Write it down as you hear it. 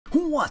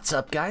What's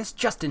up guys,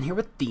 Justin here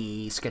with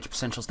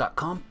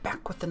TheSketchUpEssentials.com,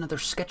 back with another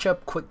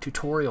SketchUp quick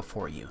tutorial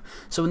for you.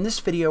 So in this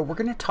video we're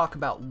going to talk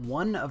about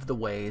one of the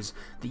ways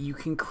that you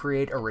can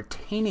create a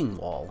retaining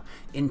wall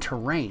in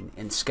terrain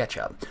in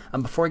SketchUp.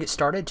 Before I get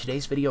started,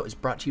 today's video is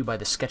brought to you by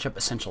the SketchUp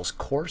Essentials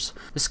course.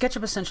 The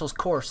SketchUp Essentials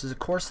course is a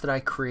course that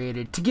I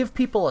created to give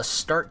people a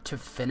start to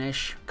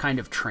finish kind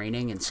of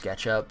training in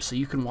SketchUp, so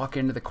you can walk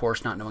into the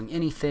course not knowing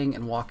anything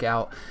and walk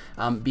out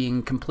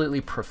being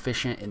completely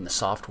proficient in the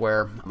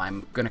software.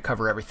 I'm going to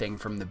cover everything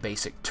from the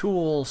basic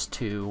tools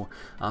to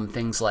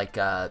things like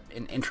an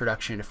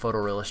introduction to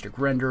photorealistic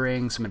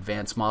rendering, some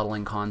advanced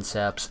modeling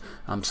concepts,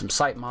 some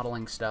site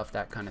modeling stuff,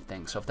 that kind of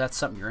thing. So if that's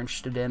something you're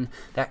interested in,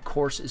 that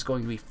course is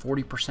going to be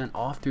 40%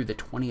 off through the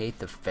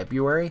 28th of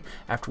February,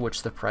 after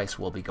which the price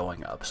will be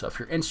going up. So if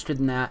you're interested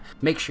in that,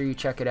 make sure you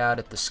check it out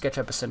at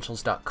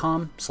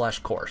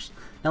thesketchupessentials.com/course.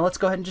 Now let's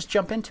go ahead and just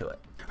jump into it.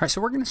 All right, so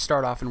we're going to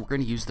start off and we're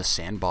going to use the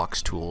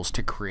sandbox tools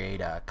to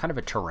create a kind of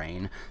a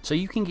terrain. So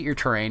you can get your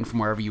terrain from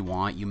wherever you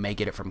want. You may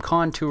get it from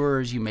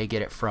contours, you may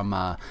get it from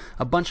a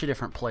bunch of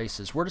different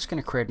places. We're just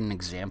going to create an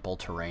example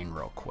terrain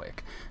real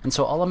quick. And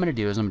so all I'm going to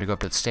do is I'm going to go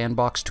up to the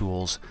sandbox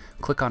tools,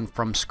 click on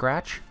from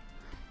scratch.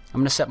 I'm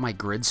going to set my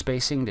grid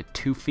spacing to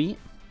 2 feet.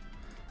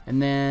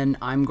 And then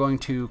I'm going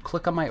to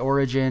click on my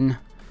origin,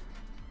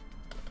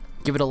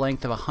 give it a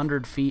length of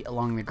 100 feet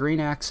along the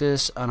green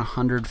axis and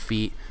 100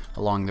 feet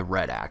along the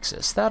red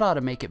axis. That ought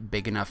to make it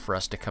big enough for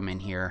us to come in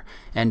here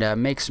and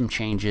make some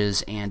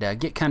changes and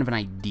get kind of an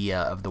idea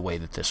of the way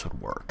that this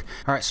would work.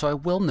 Alright, so I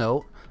will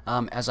note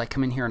as I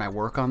come in here and I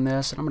work on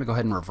this, and I'm going to go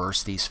ahead and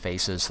reverse these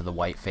faces so the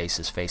white face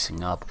is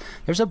facing up.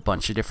 There's a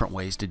bunch of different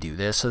ways to do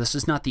this, so this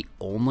is not the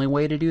only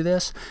way to do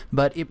this,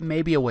 but it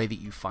may be a way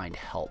that you find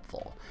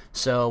helpful.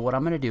 So what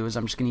I'm going to do is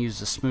I'm just going to use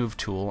the smoove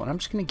tool, and I'm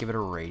just going to give it a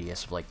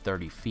radius of like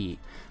 30 feet.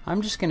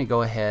 I'm just going to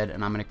go ahead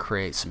and I'm going to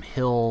create some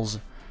hills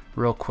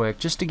real quick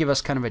just to give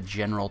us kind of a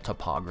general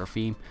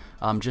topography,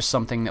 just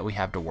something that we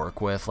have to work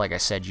with. Like I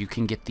said, you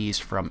can get these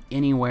from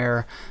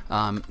anywhere.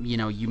 You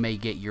know, you may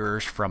get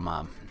yours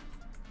from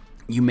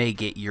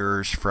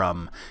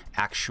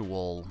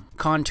actual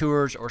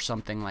contours or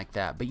something like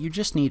that, but you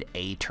just need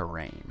a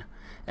terrain.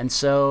 And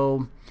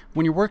so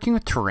when you're working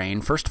with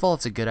terrain, first of all,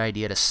 it's a good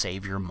idea to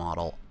save your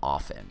model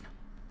often.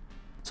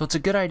 So it's a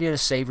good idea to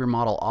save your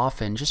model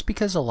often, just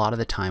because a lot of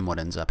the time what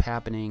ends up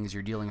happening is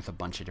you're dealing with a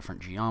bunch of different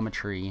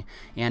geometry,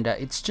 and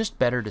it's just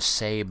better to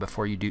save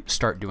before you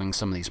start doing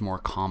some of these more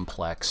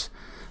complex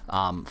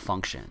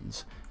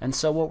functions. And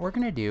so what we're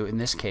going to do in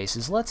this case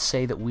is, let's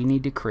say that we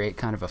need to create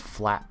kind of a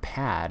flat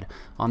pad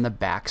on the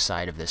back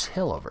side of this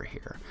hill over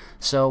here.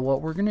 So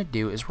what we're going to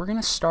do is we're going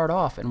to start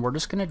off and we're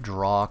just going to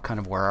draw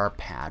kind of where our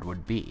pad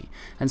would be.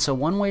 And so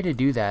one way to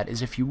do that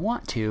is, if you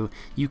want to,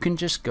 you can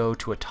just go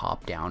to a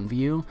top-down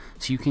view.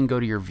 So you can go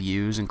to your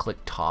views and click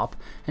top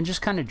and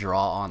just kind of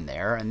draw on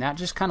there, and that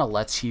just kind of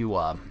lets you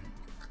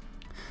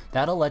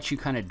that'll let you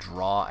kind of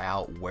draw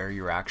out where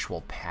your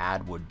actual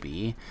pad would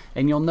be.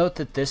 And you'll note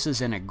that this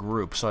is in a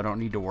group, so I don't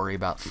need to worry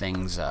about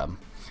things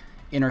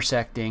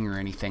intersecting or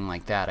anything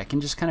like that. I can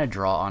just kind of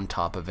draw on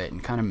top of it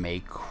and kind of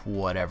make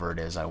whatever it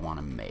is I want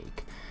to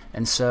make.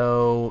 And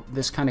so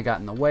this kind of got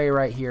in the way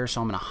right here,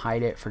 so I'm going to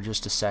hide it for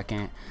just a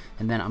second,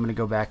 and then I'm going to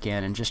go back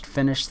in and just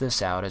finish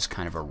this out as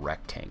kind of a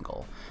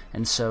rectangle.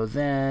 And so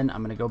then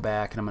I'm going to go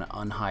back and I'm going to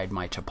unhide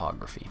my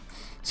topography.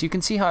 So you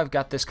can see how I've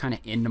got this kind of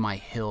into my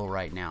hill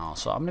right now.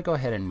 So I'm going to go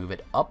ahead and move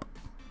it up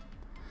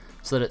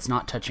so that it's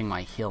not touching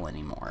my hill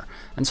anymore.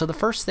 And so the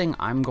first thing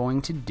I'm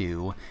going to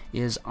do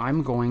is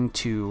I'm going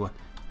to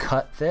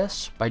cut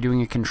this by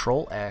doing a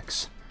Control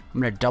X.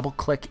 I'm going to double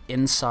click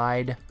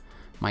inside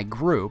my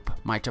group,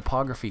 my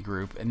topography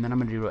group, and then I'm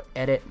going to do an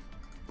edit,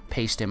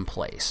 paste in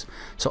place.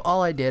 So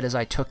all I did is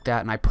I took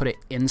that and I put it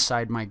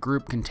inside my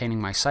group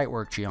containing my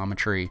sitework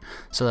geometry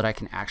so that I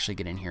can actually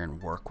get in here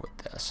and work with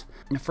this.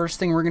 And the first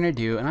thing we're going to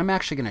do, and I'm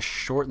actually going to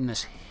shorten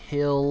this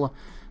hill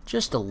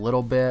just a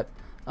little bit,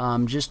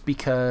 just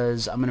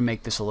because I'm going to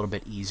make this a little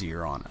bit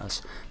easier on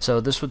us. So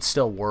this would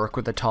still work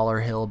with a taller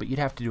hill, but you'd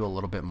have to do a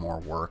little bit more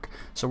work.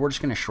 So we're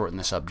just going to shorten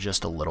this up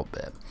just a little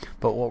bit.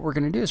 But what we're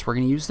going to do is we're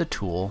going to use the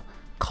tool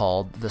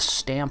called the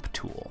stamp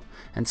tool.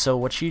 And so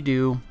what you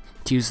do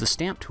to use the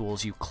stamp tool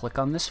is you click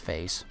on this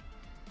face,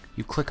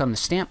 you click on the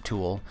stamp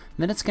tool, and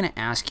then it's going to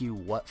ask you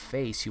what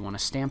face you want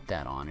to stamp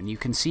that on. And you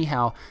can see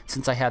how,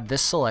 since I had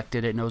this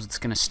selected, it knows it's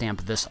going to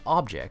stamp this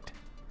object.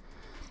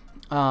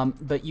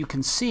 But you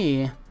can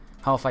see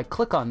how if I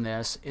click on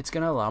this, it's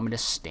going to allow me to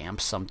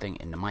stamp something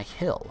into my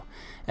hill.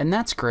 And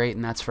that's great,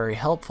 and that's very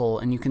helpful.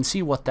 And you can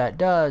see what that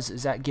does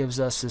is that gives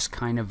us this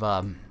kind of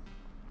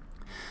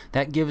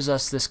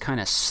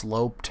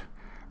sloped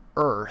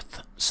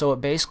earth. So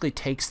it basically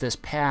takes this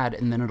pad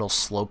and then it'll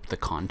slope the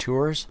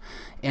contours.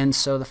 And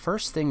so the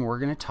first thing we're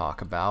going to talk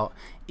about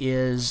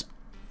is,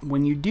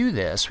 when you do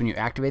this, when you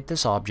activate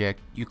this object,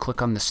 you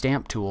click on the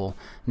stamp tool,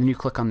 and then you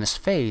click on this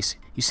face,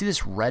 you see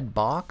this red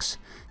box?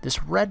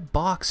 This red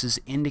box is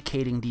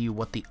indicating to you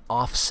what the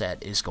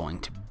offset is going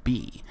to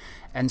be.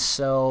 And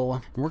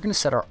so we're going to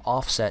set our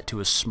offset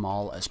to as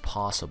small as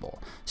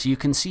possible. So you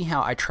can see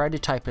how I tried to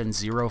type in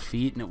 0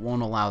 feet and it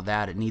won't allow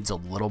that. It needs a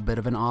little bit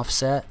of an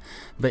offset,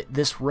 but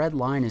this red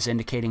line is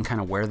indicating kind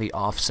of where the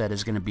offset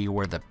is going to be,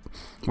 where the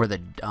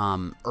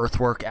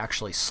earthwork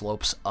actually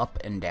slopes up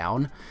and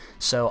down.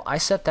 So I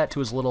set that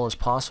to as little as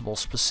possible,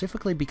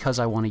 specifically because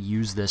I want to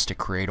use this to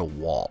create a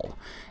wall.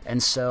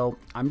 And so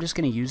I'm just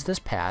going to use this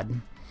pad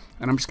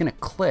and I'm just going to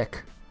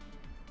click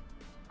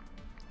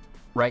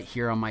right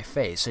here on my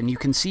face, and you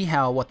can see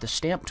how what the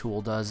stamp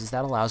tool does is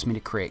that allows me to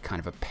create kind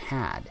of a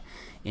pad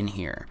in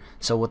here.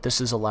 So what this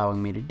is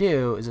allowing me to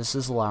do is this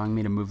is allowing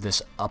me to move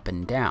this up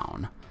and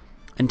down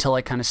until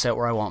I kind of set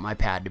where I want my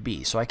pad to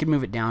be. So I could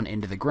move it down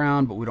into the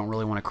ground, but we don't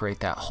really want to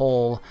create that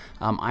hole.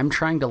 I'm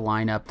trying to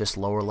line up this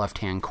lower left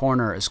hand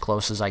corner as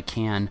close as I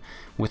can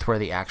with where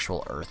the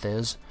actual earth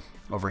is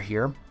over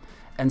here.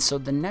 And so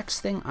the next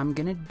thing I'm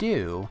going to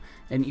do,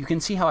 and you can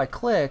see how I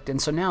clicked, and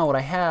so now what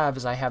I have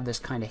is I have this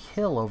kind of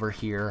hill over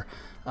here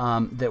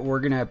that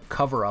we're going to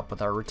cover up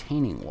with our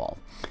retaining wall.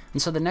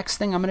 And so the next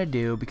thing I'm going to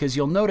do, because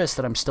you'll notice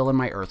that I'm still in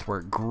my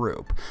earthwork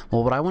group,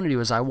 well, what I want to do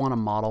is I want to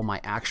model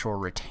my actual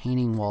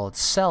retaining wall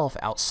itself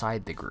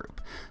outside the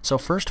group. So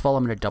first of all,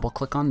 I'm going to double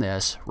click on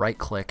this, right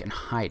click, and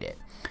hide it.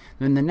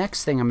 Then the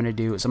next thing I'm going to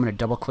do is I'm going to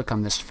double click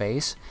on this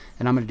face,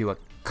 and I'm going to do a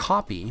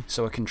copy,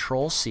 so a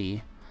Control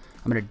C.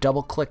 I'm going to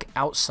double click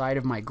outside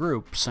of my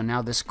group. So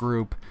now this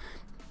group,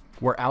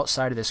 we're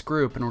outside of this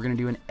group, and we're going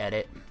to do an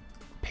edit,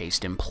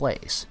 paste in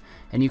place.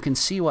 And you can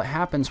see what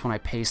happens when I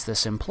paste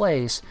this in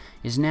place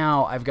is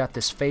now I've got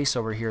this face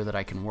over here that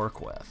I can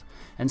work with.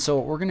 And so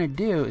what we're going to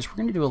do is we're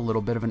going to do a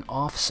little bit of an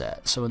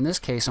offset. So in this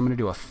case, I'm going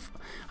to do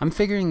I'm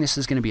figuring this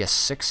is going to be a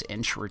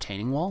 6-inch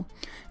retaining wall.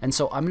 And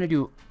so I'm going to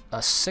do a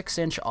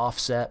 6-inch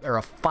offset, or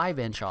a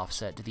 5-inch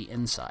offset to the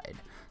inside.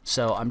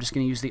 So I'm just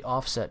going to use the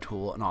offset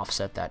tool and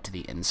offset that to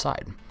the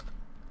inside.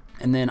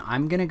 And then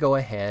I'm going to go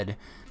ahead,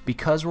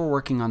 because we're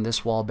working on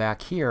this wall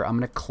back here, I'm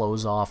going to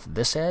close off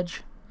this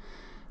edge,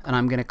 and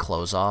I'm going to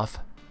close off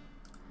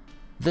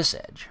this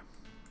edge.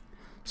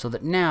 So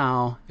that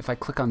now, if I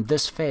click on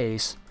this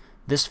face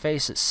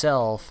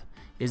itself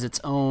is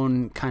its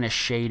own kind of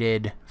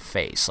shaded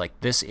face. Like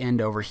this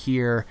end over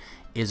here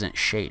isn't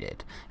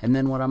shaded. And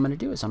then what I'm going to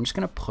do is I'm just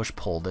going to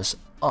push-pull this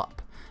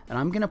up. And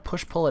I'm going to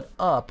push-pull it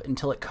up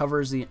until it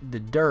covers the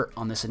dirt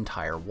on this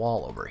entire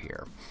wall over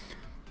here.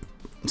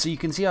 So you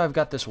can see how I've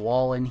got this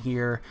wall in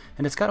here,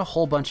 and it's got a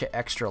whole bunch of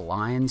extra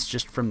lines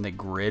just from the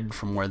grid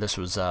from where this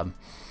was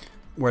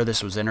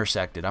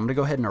intersected. I'm going to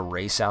go ahead and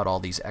erase out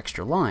all these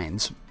extra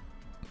lines.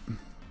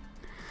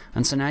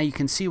 And so now you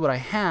can see what I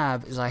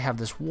have is I have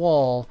this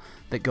wall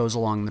that goes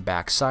along the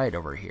back side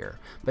over here.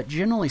 But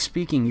generally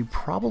speaking, you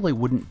probably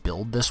wouldn't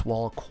build this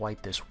wall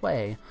quite this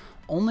way,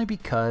 only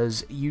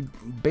because you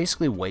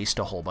basically waste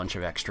a whole bunch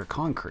of extra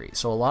concrete.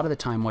 So a lot of the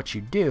time what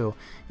you'd do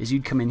is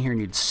you'd come in here and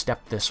you'd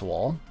step this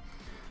wall.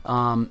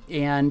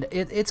 And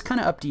it's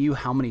kind of up to you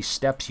how many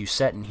steps you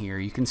set in here.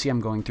 You can see I'm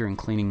going through and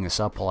cleaning this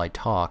up while I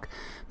talk.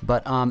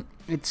 But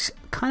it's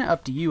kind of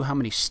up to you how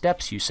many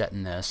steps you set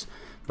in this.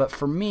 But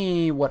for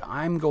me, what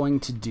I'm going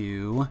to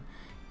do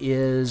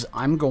is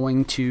I'm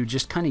going to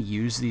just kind of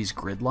use these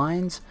grid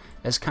lines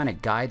as kind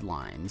of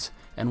guidelines.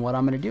 And what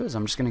I'm going to do is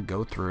I'm just going to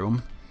go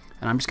through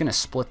and I'm just going to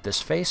split this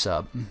face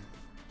up,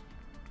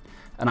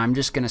 and I'm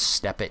just going to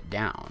step it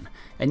down.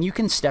 And you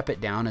can step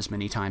it down as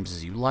many times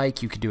as you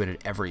like. You could do it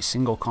at every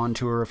single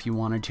contour if you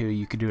wanted to.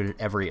 You could do it at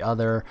every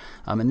other.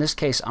 In this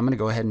case, I'm going to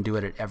go ahead and do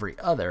it at every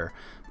other.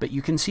 But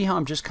you can see how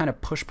I'm just kind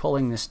of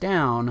push-pulling this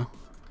down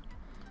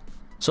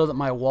so that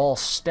my wall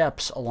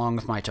steps along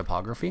with my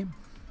topography.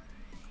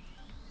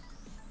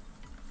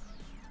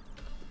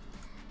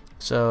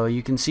 So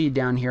you can see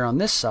down here on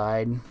this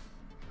side,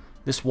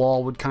 this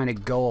wall would kind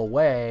of go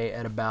away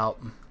at about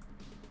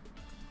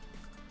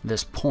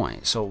this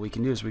point. So what we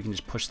can do is we can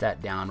just push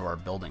that down to our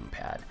building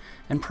pad.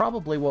 And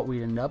probably what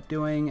we'd end up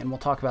doing, and we'll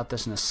talk about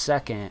this in a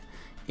second,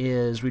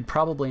 is we'd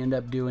probably end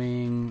up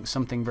doing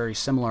something very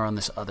similar on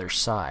this other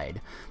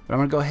side. But I'm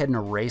going to go ahead and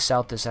erase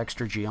out this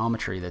extra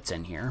geometry that's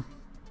in here.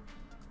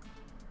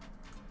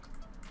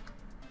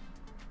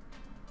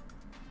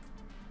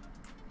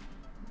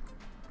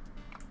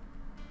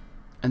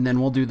 And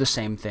then we'll do the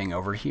same thing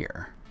over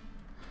here.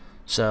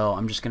 So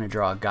I'm just going to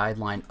draw a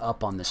guideline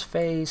up on this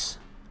face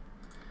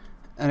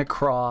and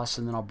across,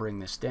 and then I'll bring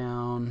this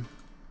down.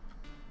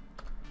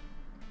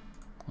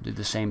 We'll do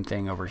the same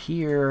thing over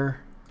here,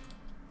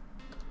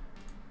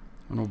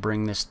 and we'll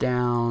bring this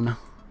down.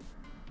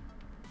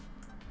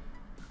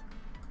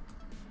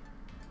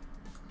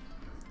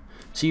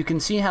 So you can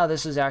see how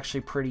this is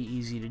actually pretty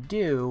easy to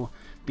do,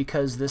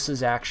 because this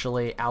is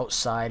actually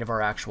outside of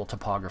our actual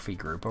topography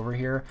group over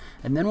here.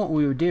 And then what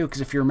we would do, because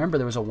if you remember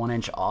there was a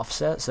 1-inch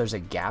offset, so there's a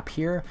gap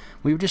here,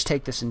 we would just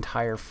take this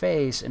entire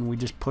face and we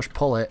just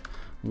push-pull it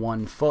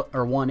 1 foot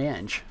or 1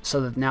 inch, so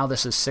that now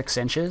this is 6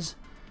 inches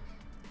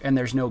and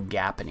there's no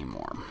gap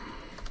anymore.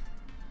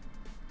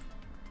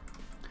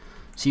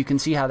 So you can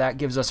see how that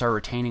gives us our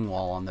retaining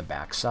wall on the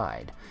back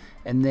side.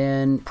 And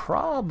then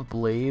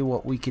probably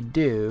what we could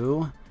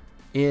do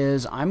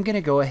is I'm going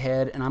to go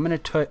ahead and I'm going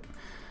to,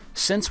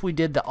 since we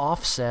did the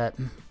offset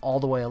all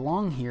the way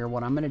along here,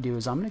 what I'm going to do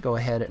is I'm going to go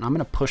ahead and I'm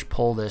going to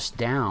pull this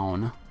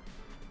down.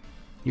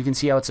 You can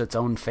see how it's its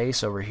own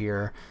face over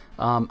here.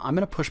 I'm going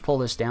to pull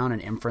this down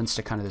in inference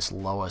to kind of this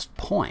lowest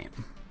point.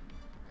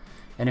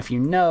 And if you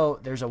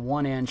note, there's a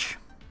 1-inch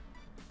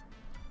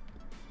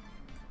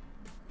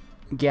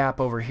gap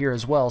over here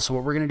as well. So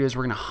what we're going to do is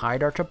we're going to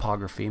hide our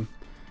topography,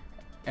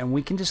 and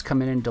we can just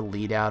come in and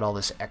delete out all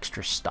this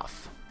extra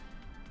stuff.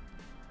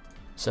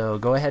 So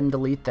go ahead and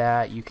delete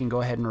that. You can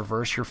go ahead and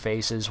reverse your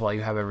faces while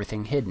you have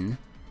everything hidden.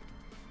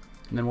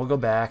 And then we'll go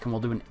back and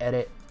we'll do an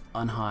edit,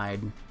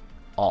 unhide,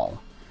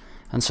 all.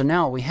 And so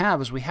now what we have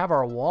is we have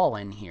our wall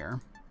in here,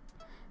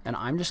 and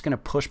I'm just going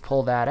to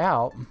pull that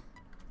out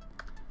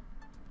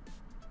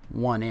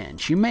 1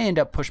 inch. You may end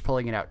up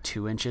pulling it out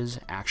 2 inches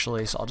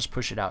actually, so I'll just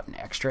push it out an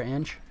extra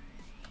inch.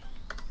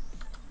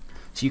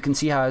 So you can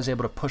see how I was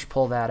able to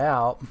pull that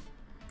out,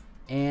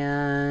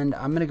 and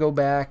I'm gonna go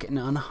back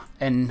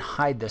and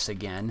hide this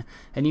again.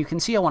 And you can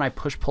see how when I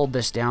pulled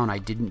this down, I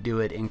didn't do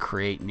it in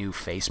create new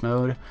face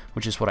mode,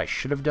 which is what I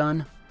should have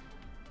done.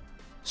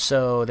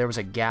 So there was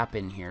a gap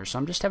in here, so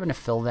I'm just having to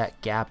fill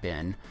that gap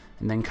in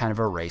and then kind of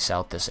erase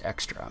out this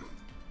extra.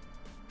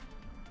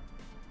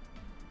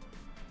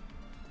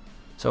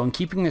 So in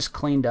keeping this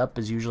cleaned up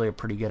is usually a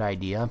pretty good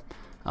idea.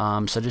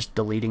 So just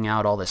deleting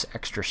out all this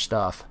extra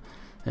stuff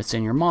that's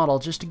in your model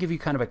just to give you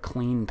kind of a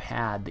clean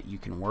pad that you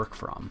can work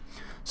from.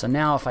 So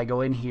now if I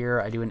go in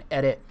here, I do an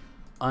edit,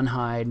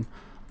 unhide,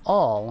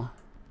 all.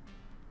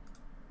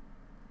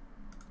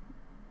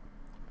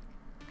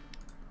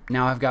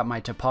 Now I've got my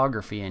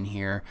topography in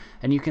here,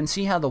 and you can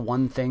see how the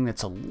one thing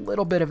that's a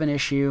little bit of an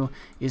issue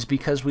is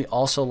because we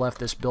also left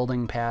this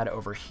building pad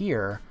over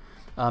here.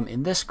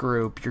 In this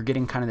group, you're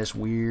getting kind of this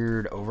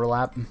weird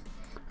overlap.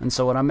 And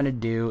so what I'm going to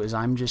do is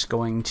I'm just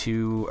going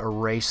to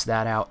erase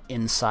that out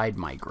inside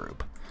my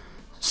group.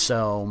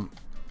 So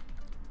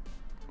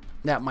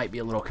that might be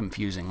a little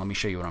confusing. Let me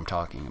show you what I'm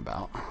talking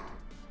about.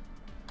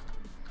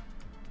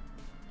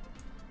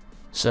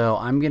 So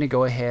I'm going to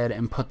go ahead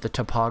and put the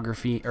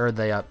topography, or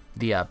the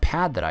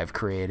pad that I've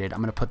created, I'm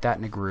going to put that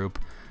in a group,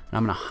 and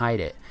I'm going to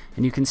hide it.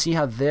 And you can see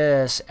how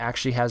this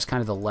actually has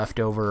kind of the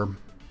leftover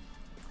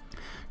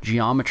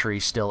geometry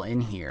still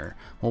in here.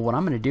 Well, what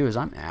I'm going to do is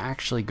I'm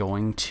actually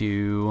going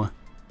to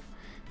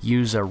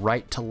use a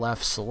right to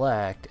left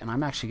select, and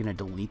I'm actually going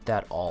to delete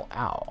that all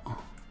out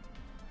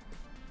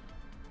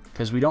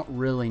because we don't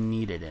really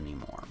need it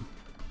anymore.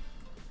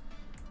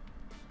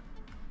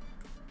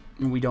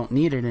 And we don't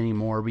need it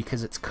anymore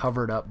because it's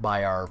covered up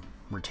by our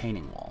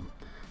retaining wall.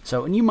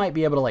 So, and you might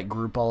be able to like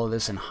group all of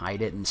this and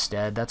hide it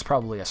instead. That's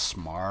probably a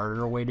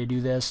smarter way to do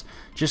this,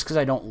 just because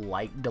I don't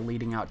like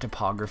deleting out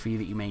topography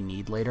that you may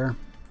need later.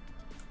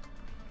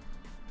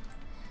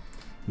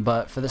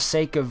 But for the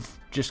sake of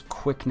just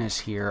quickness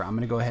here, I'm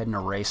going to go ahead and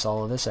erase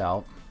all of this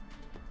out.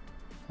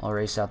 I'll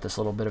erase out this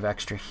little bit of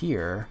extra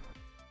here.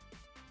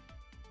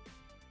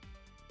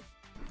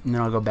 And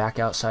then I'll go back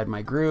outside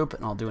my group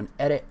and I'll do an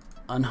edit,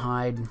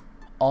 unhide,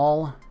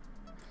 all.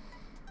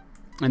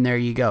 And there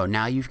you go.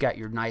 Now you've got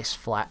your nice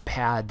flat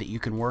pad that you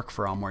can work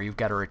from, where you've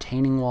got a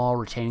retaining wall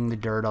retaining the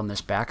dirt on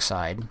this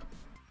backside.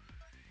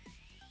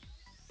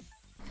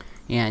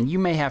 And you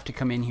may have to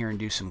come in here and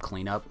do some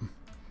cleanup.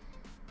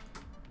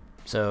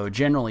 So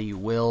generally you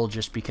will,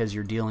 just because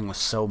you're dealing with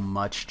so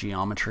much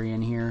geometry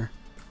in here.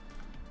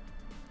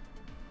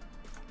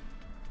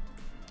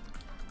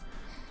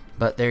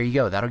 But there you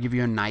go. That'll give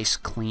you a nice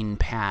clean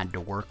pad to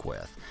work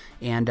with.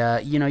 And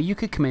you know, you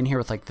could come in here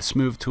with like the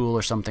smoove tool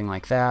or something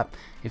like that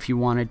if you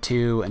wanted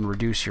to, and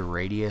reduce your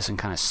radius and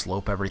kind of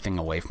slope everything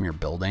away from your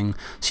building.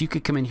 So you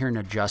could come in here and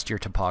adjust your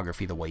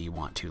topography the way you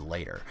want to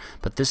later.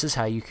 But this is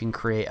how you can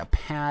create a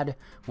pad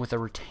with a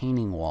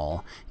retaining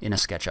wall in a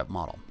SketchUp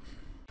model.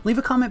 Leave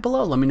a comment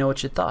below. Let me know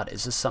what you thought.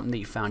 Is this something that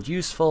you found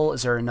useful?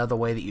 Is there another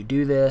way that you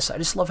do this? I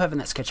just love having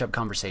that SketchUp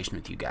conversation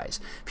with you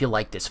guys. If you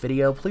like this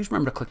video, please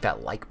remember to click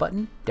that like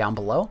button down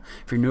below.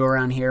 If you're new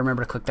around here,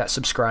 remember to click that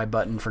subscribe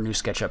button for new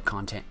SketchUp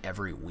content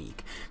every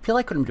week. If you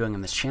like what I'm doing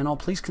on this channel,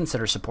 please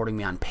consider supporting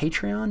me on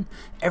Patreon.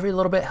 Every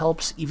little bit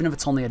helps, even if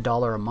it's only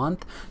 $1 a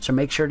month. So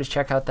make sure to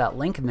check out that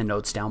link in the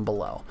notes down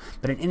below.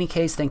 But in any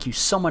case, thank you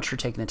so much for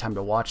taking the time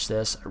to watch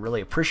this. I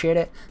really appreciate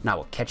it, and I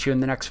will catch you in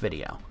the next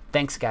video.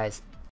 Thanks, guys.